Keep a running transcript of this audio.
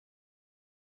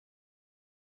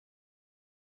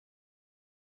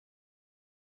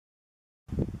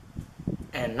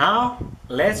And now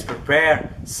let's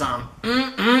prepare some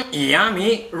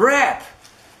yummy wrap.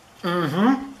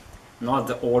 Not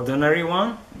the ordinary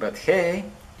one, but hey,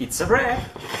 it's a wrap.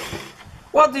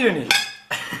 What do you need?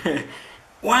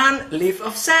 1 leaf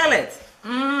of salad.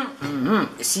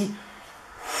 You see,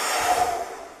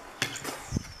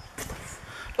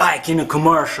 like in a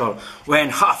commercial, when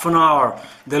half an hour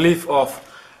the leaf of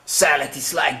salad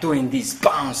is like doing this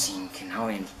bouncing, you know,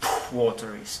 and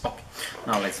water is okay.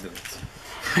 Now let's do it.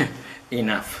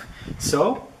 Enough.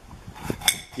 So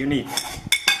you need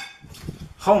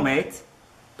homemade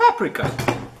paprika,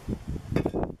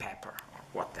 pepper, or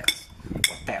what else,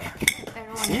 whatever.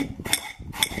 See?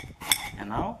 And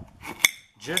now,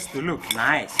 just to look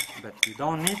nice, but you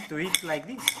don't need to eat like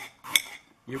this.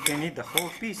 You can eat the whole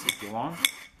piece if you want.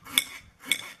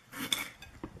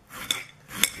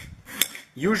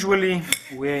 Usually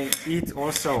we eat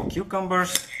also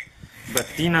cucumbers, but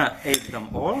Tina ate them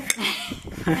all.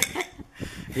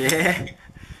 Yeah.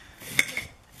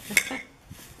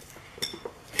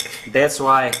 That's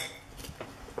why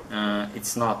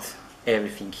it's not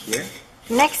everything here.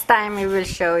 Next time we will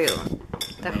show you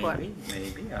the whole.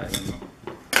 Maybe, I don't know.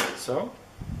 So,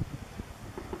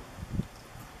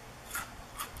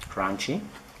 crunchy,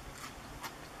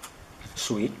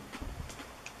 sweet,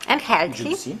 And healthy.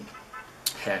 juicy,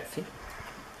 healthy,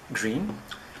 green.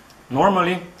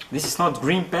 Normally, this is not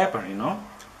green pepper, you know.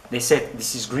 They said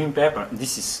this is green pepper.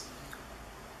 This is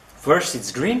first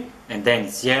it's green and then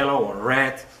it's yellow or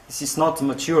red. This is not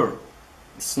mature.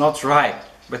 It's not ripe,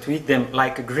 but we eat them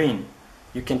like a green.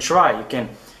 You can try. You can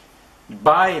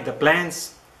buy the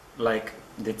plants like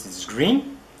that is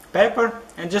green pepper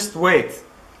and just wait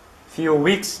few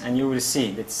weeks and you will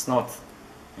see that it's not,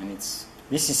 and this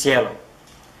is yellow.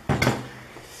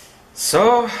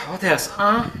 So what else?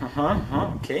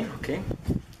 Okay.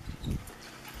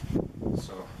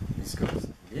 So this goes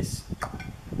like this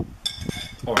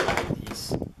or like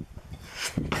this.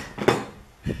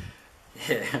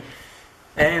 Yeah.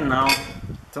 And now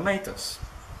tomatoes.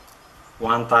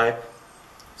 1 type,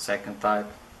 2nd type,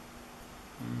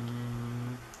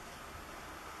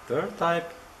 3rd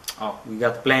type. Oh, we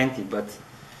got plenty, but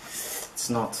it's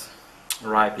not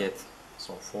ripe yet.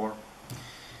 So 4.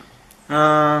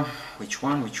 Which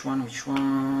one? The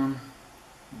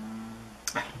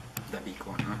big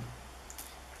one, huh?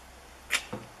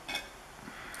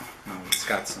 Now let's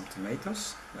cut some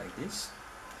tomatoes like this.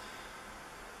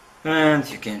 And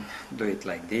you can do it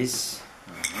like this.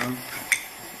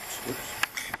 Oops.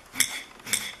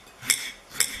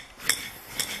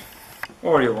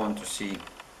 Or you want to see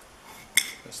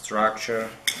the structure,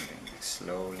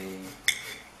 slowly.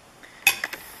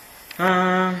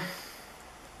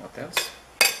 What else?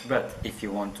 But if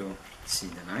you want to see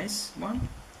the nice one,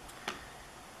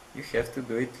 you have to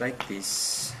do it like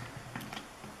this.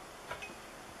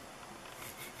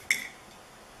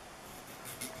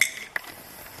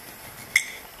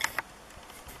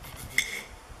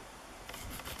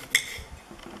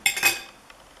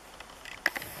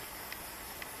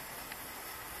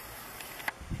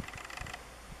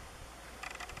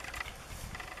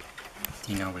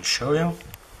 Tina will show you.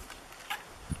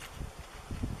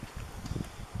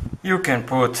 You can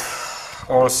put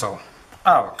also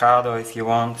avocado if you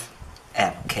want.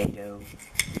 Avocado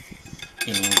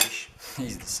in English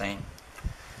is the same.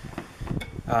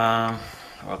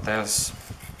 What else?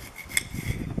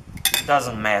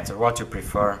 Doesn't matter what you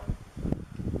prefer.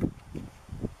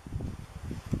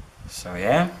 So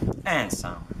yeah, and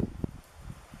some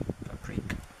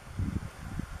paprika.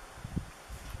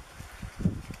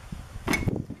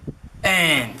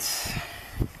 And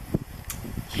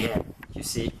yeah, you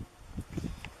see,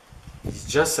 it's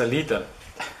just a little.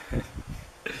 You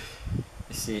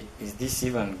see, is this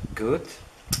even good?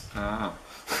 Ah.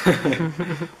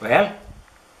 Well,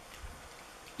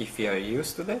 if you are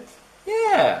used to that,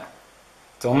 yeah.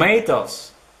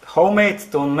 Tomatoes, homemade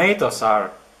tomatoes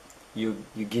are, you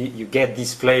get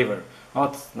this flavor,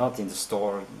 not in the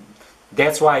store.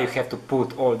 That's why you have to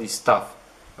put all this stuff.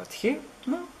 But here,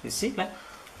 no, you see, like.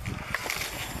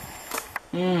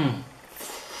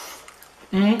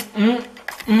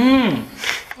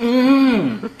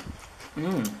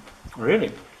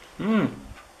 Really?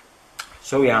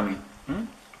 So yummy.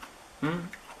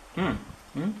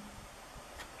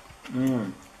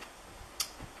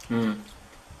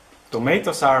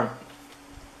 Tomatoes are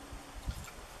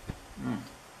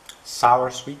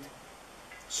sour sweet,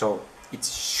 so it's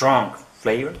strong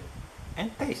flavor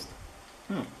and taste.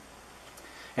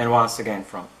 And once again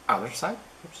from other side.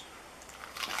 Oops.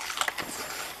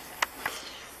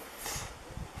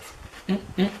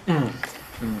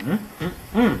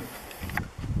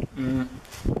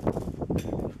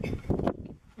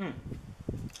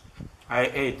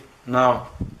 ate now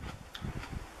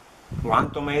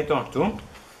 1 tomato, 2,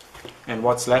 and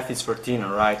what's left is for Tina,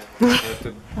 right? I have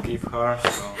to give her.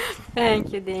 So.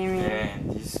 Thank you, Damien.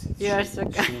 And this, You are so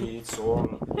kind. she eats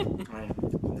all. And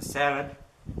the salad.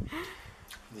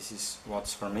 This is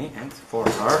what's for me and for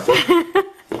her.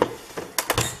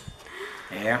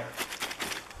 Yeah.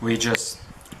 We just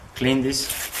clean this.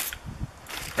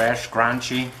 Fresh,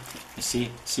 crunchy. You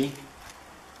see?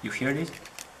 You hear this?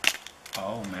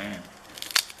 Oh man.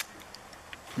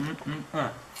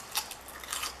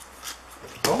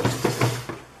 Oh.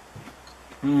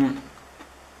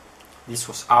 This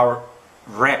was our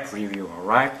wrap review,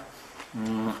 alright?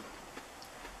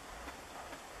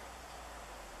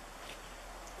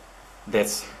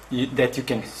 That you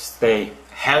can stay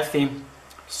healthy,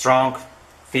 strong,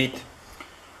 fit,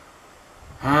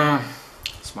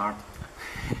 smart.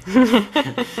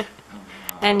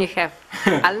 And you have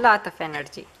a lot of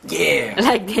energy. Yeah!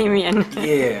 Like Damien.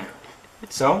 Yeah!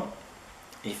 So,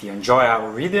 if you enjoy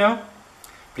our video,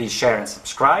 please share and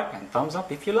subscribe and thumbs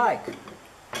up if you like.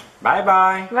 Bye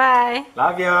bye! Bye!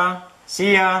 Love ya!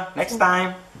 See ya! Next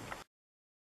time!